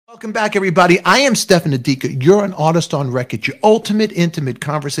Welcome back, everybody. I am Stefan Adika. You're an artist on record, your ultimate intimate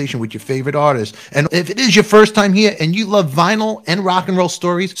conversation with your favorite artist. And if it is your first time here and you love vinyl and rock and roll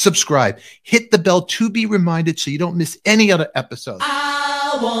stories, subscribe. Hit the bell to be reminded so you don't miss any other episodes.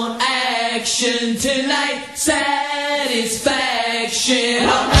 I want action tonight, satisfaction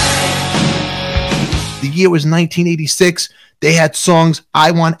all night. The year was 1986. They had songs,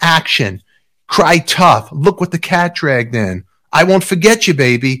 I Want Action, Cry Tough, Look What the Cat Dragged In, I Won't Forget You,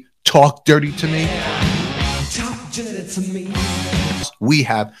 Baby, Talk Dirty to Me. Talk dirty to me. We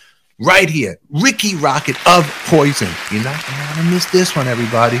have right here, Rikki Rockett of Poison. You're not going to miss this one,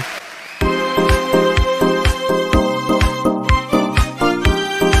 everybody.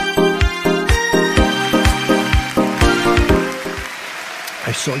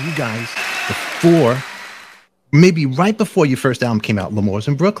 I saw you guys before, maybe right before your first album came out, L'Amour's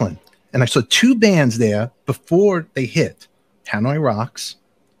in Brooklyn. And I saw two bands there before they hit. Hanoi Rocks,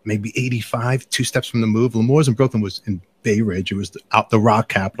 maybe 85, Two Steps from the Move. L'Amour's in Brooklyn was in Bay Ridge. It was the rock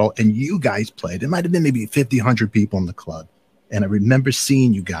capital. And you guys played. It might have been maybe 50, 100 people in the club. And I remember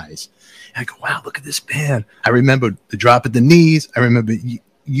seeing you guys. And I go, wow, look at this band. I remember the drop at the knees. I remember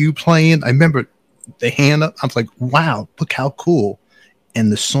you playing. I remember the hand up. I was like, wow, look how cool. And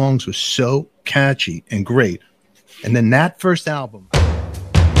the songs were so catchy and great. And then that first album.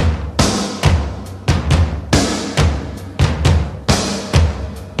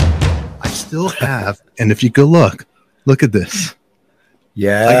 Still have, and if you could look at this.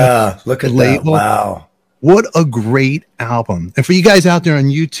 Yeah, look at that. Wow. What a great album. And for you guys out there on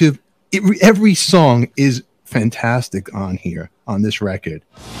YouTube, every song is fantastic on here, on this record.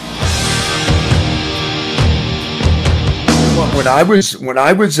 When I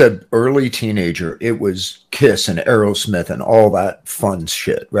was an early teenager, it was Kiss and Aerosmith and all that fun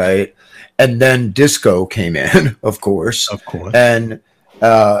shit, right? And then disco came in, of course. And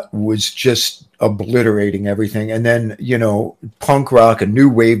was just obliterating everything. And then, punk rock and new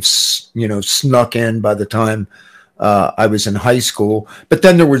waves, snuck in by the time I was in high school. But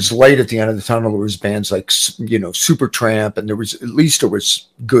then there was light at the end of the tunnel. There was bands like, Supertramp, and there was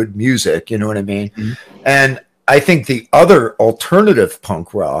good music, you know what I mean? Mm-hmm. And I think the other alternative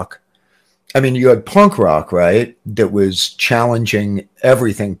punk rock, I mean, you had punk rock, right? That was challenging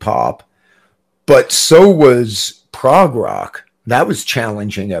everything pop, but so was prog rock. That was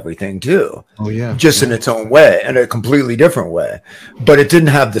challenging everything too. Oh yeah. Just in its own way, and a completely different way. But it didn't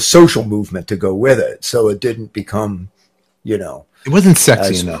have the social movement to go with it. So it didn't become, it wasn't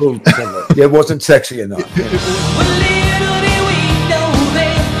sexy enough. It wasn't sexy enough.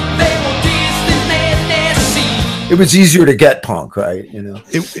 It was easier to get punk, right? It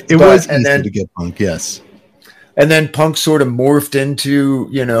was easier to get punk, yes. And then punk sort of morphed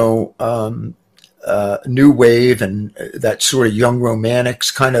into, new wave and that sort of young romantics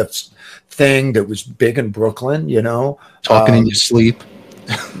kind of thing that was big in Brooklyn, talking in your sleep.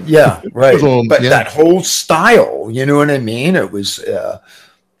 Yeah, right. But that whole style, you know what I mean? It was, it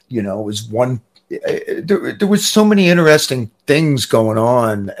was one. There was so many interesting things going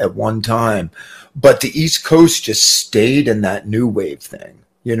on at one time, but the East Coast just stayed in that new wave thing.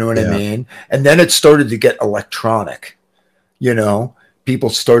 You know what I mean? And then it started to get electronic,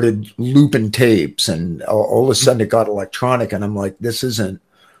 people started looping tapes, and all of a sudden it got electronic, and I'm like,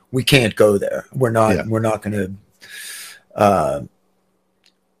 we can't go there. We're not going to,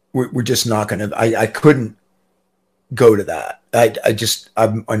 we're just not going to, I couldn't go to that.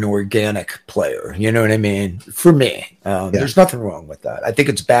 I'm an organic player. You know what I mean? For me, there's nothing wrong with that. I think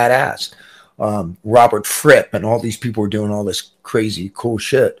it's badass. Robert Fripp and all these people were doing all this crazy cool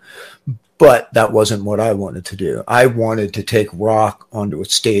shit. But that wasn't what I wanted to do. I wanted to take rock onto a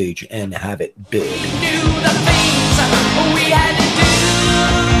stage and have it big. We knew the things we had to do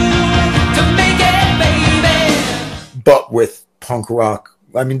to make it, baby. But with punk rock,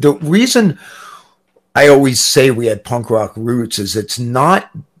 I mean, the reason I always say we had punk rock roots is it's not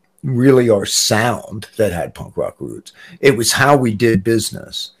really our sound that had punk rock roots. It was how we did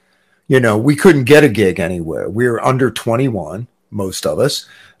business. We couldn't get a gig anywhere. We were under 21, most of us.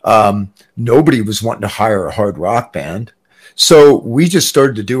 Nobody was wanting to hire a hard rock band. So we just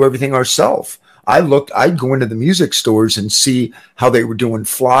started to do everything ourselves. I'd go into the music stores and see how they were doing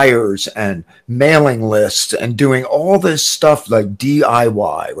flyers and mailing lists and doing all this stuff like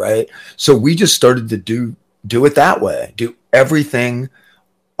DIY, right? So we just started to do it that way, do everything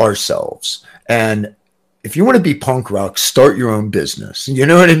ourselves. And if you want to be punk rock, start your own business. You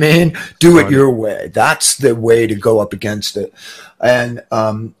know what I mean? Do it your way. That's the way to go up against it. And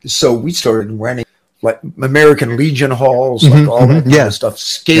so we started renting like American Legion halls, like all that kind of stuff,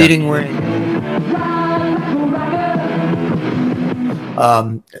 skating ring.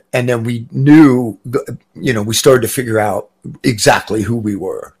 And then we knew, we started to figure out exactly who we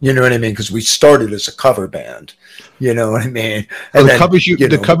were. You know what I mean? Because we started as a cover band. You know what I mean? And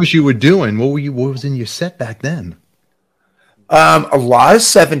the covers you were doing. What was in your set back then? A lot of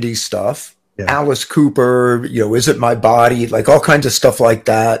 70s stuff. Yeah. Alice Cooper, Is It My Body? Like all kinds of stuff like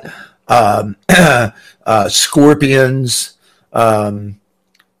that. Scorpions,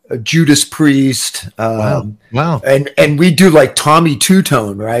 Judas Priest. Wow. And we do like Tommy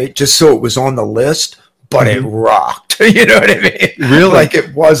Two-Tone, right? Just so it was on the list, but it rocked. You know what I mean? Really? Like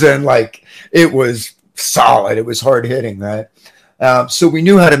it wasn't like, it was solid. It was hard hitting, right? So we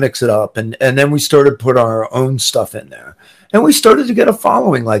knew how to mix it up. And then we started put our own stuff in there. And we started to get a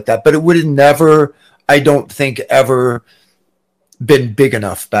following like that. But it would have never, I don't think, ever been big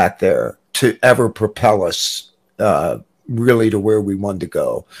enough back there to ever propel us really to where we wanted to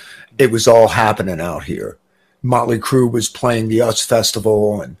go. It was all happening out here. Motley Crue was playing the US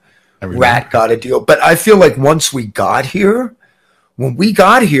Festival and Rat got a deal. But I feel like once we got here, when we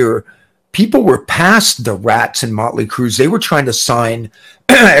got here, people were past the Rats and Motley Crues. They were trying to sign.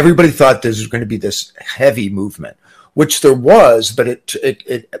 Everybody thought this was going to be this heavy movement, which there was, but it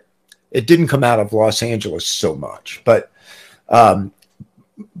didn't come out of Los Angeles so much. But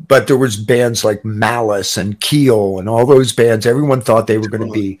there was bands like Malice and Keel and all those bands. Everyone thought they were going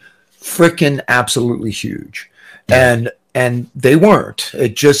to be freaking absolutely huge. And they weren't.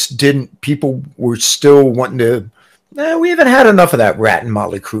 It just didn't. People were still wanting to, we haven't had enough of that Rat and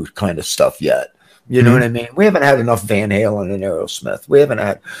Motley Crue kind of stuff yet. You know what I mean? We haven't had enough Van Halen and Aerosmith. We haven't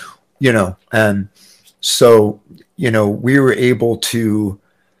had, and so, we were able to,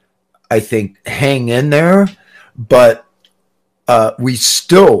 I think, hang in there, but we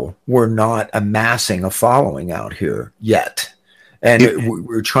still were not amassing a following out here yet. And we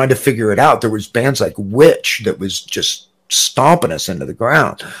were trying to figure it out. There was bands like Witch that was just stomping us into the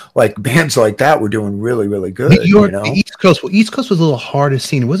ground. Like bands like that were doing really, really good. The East Coast. Well, East Coast was a little harder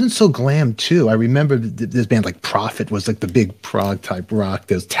scene. It wasn't so glam too. I remember this band like Prophet was like the big prog type rock.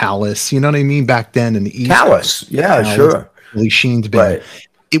 There's Talus, you know what I mean? Back then in the East Talus, Coast, sure. Billy Sheen's band. Right.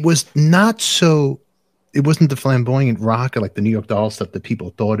 It was not so. It wasn't the flamboyant rock or like the New York Dolls stuff that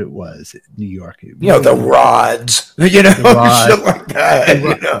people thought it was. New York, the Rods, shit like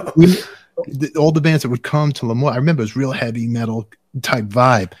that. All the bands that would come to Lemoore, I remember it was real heavy metal type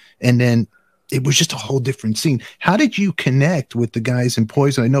vibe, and then it was just a whole different scene. How did you connect with the guys in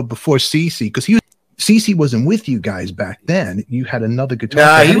Poison? I know before CeCe, because CeCe wasn't with you guys back then. You had another guitar.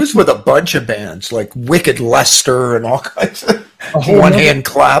 Nah, he was with a bunch of bands like Wicked Lester and all kinds of One Hand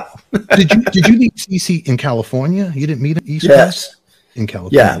Clap. Did you meet CeCe in California? You didn't meet him East Coast? In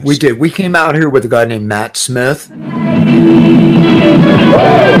California. Yeah, we did. We came out here with a guy named Matt Smith.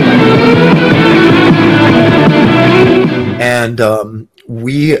 And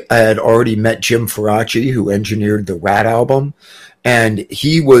we had already met Jim Faraci, who engineered the Rat album, and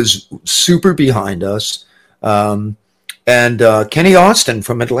he was super behind us. And Kenny Austin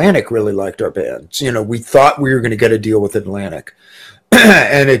from Atlantic really liked our bands. We thought we were going to get a deal with Atlantic,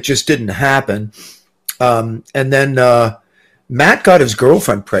 and it just didn't happen. And then Matt got his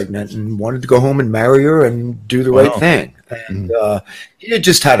girlfriend pregnant and wanted to go home and marry her and do the right thing. And he had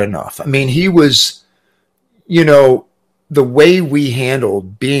just had enough. I mean, he was, the way we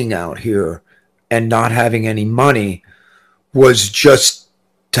handled being out here and not having any money was just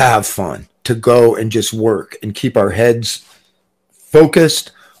to have fun, to go and just work and keep our heads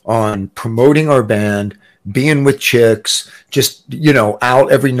focused on promoting our band, being with chicks, just,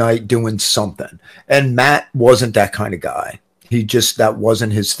 out every night doing something. And Matt wasn't that kind of guy. That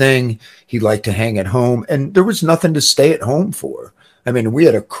wasn't his thing. He liked to hang at home, and there was nothing to stay at home for. I mean, we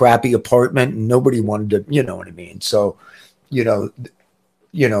had a crappy apartment and nobody wanted to, you know what I mean? So, I'd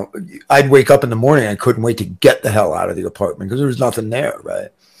wake up in the morning. I couldn't wait to get the hell out of the apartment because there was nothing there. Right.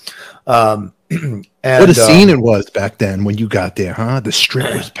 And, what a scene it was back then when you got there, huh? The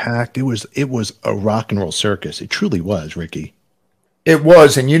strip was packed. It was a rock and roll circus. It truly was, Ricky. It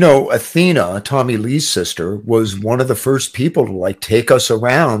was. And, Athena, Tommy Lee's sister, was one of the first people to take us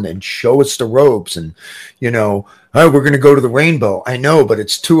around and show us the ropes. And, we're going to go to the Rainbow. I know, but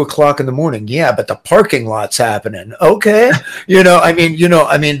it's 2:00 in the morning. Yeah, but the parking lot's happening. Okay.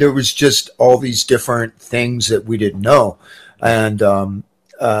 There was just all these different things that we didn't know. And,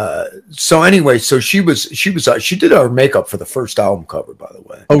 so anyway, so she did our makeup for the first album cover, by the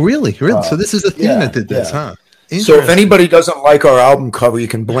way. Oh, really? So this is Athena that did this, huh? So if anybody doesn't like our album cover, you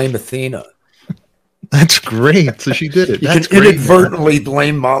can blame Athena. That's great. So she did it. You That's can great, inadvertently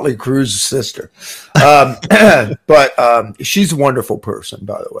blame Motley Crue's sister. But she's a wonderful person,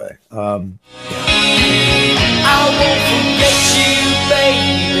 by the way. I won't forget you,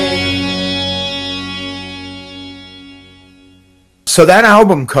 baby. So that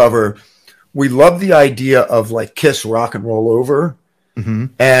album cover, we love the idea of like Kiss Rock and Roll Over. Mm-hmm.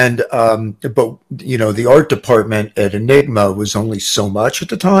 And but you know, the art department at Enigma was only so much at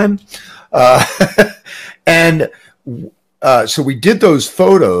the time. And so we did those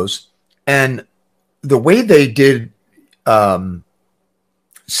photos, and the way they did, Cece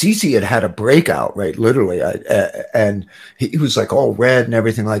had a breakout, right? Literally. And he was like all red and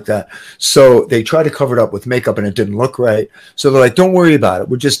everything like that. So they tried to cover it up with makeup and it didn't look right. So they're like, don't worry about it.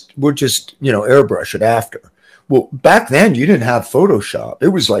 We'll just, you know, airbrush it after. Well, back then you didn't have Photoshop. It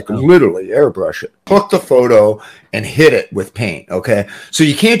was like literally airbrush it. Took the photo and hit it with paint. Okay. So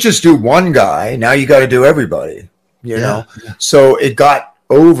you can't just do one guy. Now you got to do everybody, you know? Yeah. So it got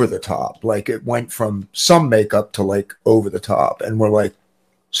over the top. Like it went from some makeup to like over the top. And we're like,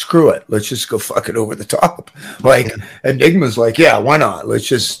 screw it. Let's just go fuck it over the top. Like Enigma's like, yeah, why not? Let's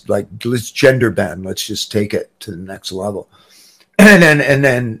gender bend. Let's just take it to the next level. And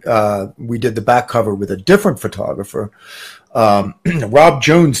then we did the back cover with a different photographer. Rob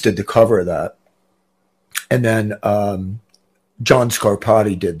Jones did the cover of that. And then John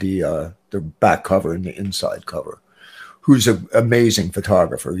Scarpati did the back cover and the inside cover, who's an amazing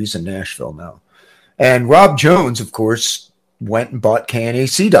photographer. He's in Nashville now. And Rob Jones, of course, went and bought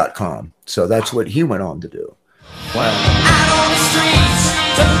KNAC.com. So that's what he went on to do. Wow. Out on the streets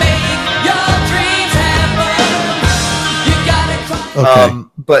to make your dreams happen. You gotta Okay.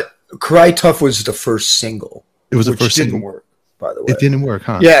 But Cry Tough was the first single. It was the which first didn't single. work, by the way. It didn't work,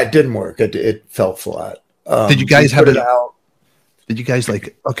 huh? Yeah, it didn't work. It fell flat. Did you guys have it out? Did you guys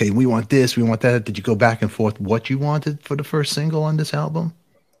like, okay, we want this, we want that? Did you go back and forth what you wanted for the first single on this album?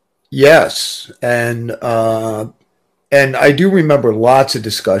 Yes. And I do remember lots of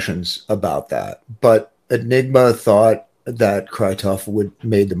discussions about that, but Enigma thought that Cry Tough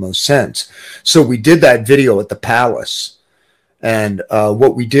made the most sense. So we did that video at the Palace. And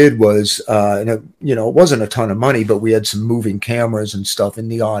what we did was, it wasn't a ton of money, but we had some moving cameras and stuff in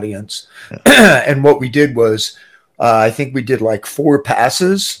the audience. Yeah. And what we did was, I think we did like 4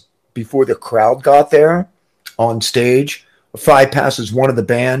 passes before the crowd got there on stage. 5 passes, one of the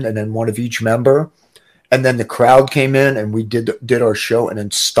band and then one of each member. And then the crowd came in and we did our show and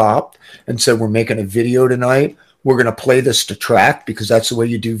then stopped and said, we're making a video tonight. We're going to play this to track because that's the way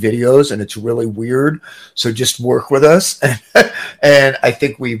you do videos and it's really weird. So just work with us. And I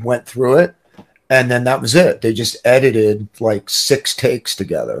think we went through it and then that was it. They just edited like 6 takes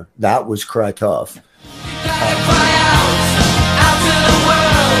together. That was Cry Tough.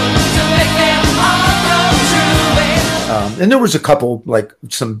 And there was a couple, like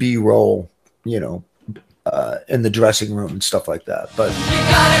some B-roll, in the dressing room and stuff like that. But you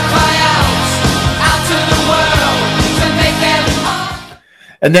gotta cry out to the world to make them.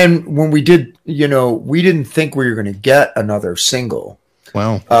 And then when we did, we didn't think we were going to get another single.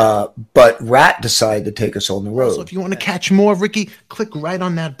 Wow. But Rat decided to take us on the road. So if you want to catch more, Ricky, click right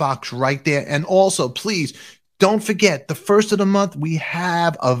on that box right there. And also, please, don't forget, the first of the month, we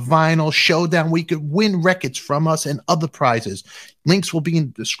have a vinyl showdown where you could win records from us and other prizes. Links will be in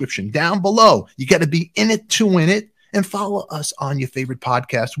the description down below. You got to be in it to win it. And follow us on your favorite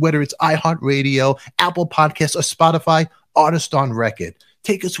podcast, whether it's iHeartRadio, Apple Podcasts, or Spotify, Artist on Record.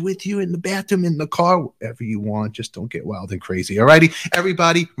 Take us with you in the bathroom, in the car, wherever you want. Just don't get wild and crazy. All righty?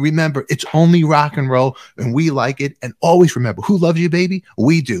 Everybody, remember, it's only rock and roll, and we like it. And always remember, who loves you, baby?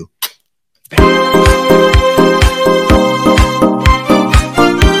 We do.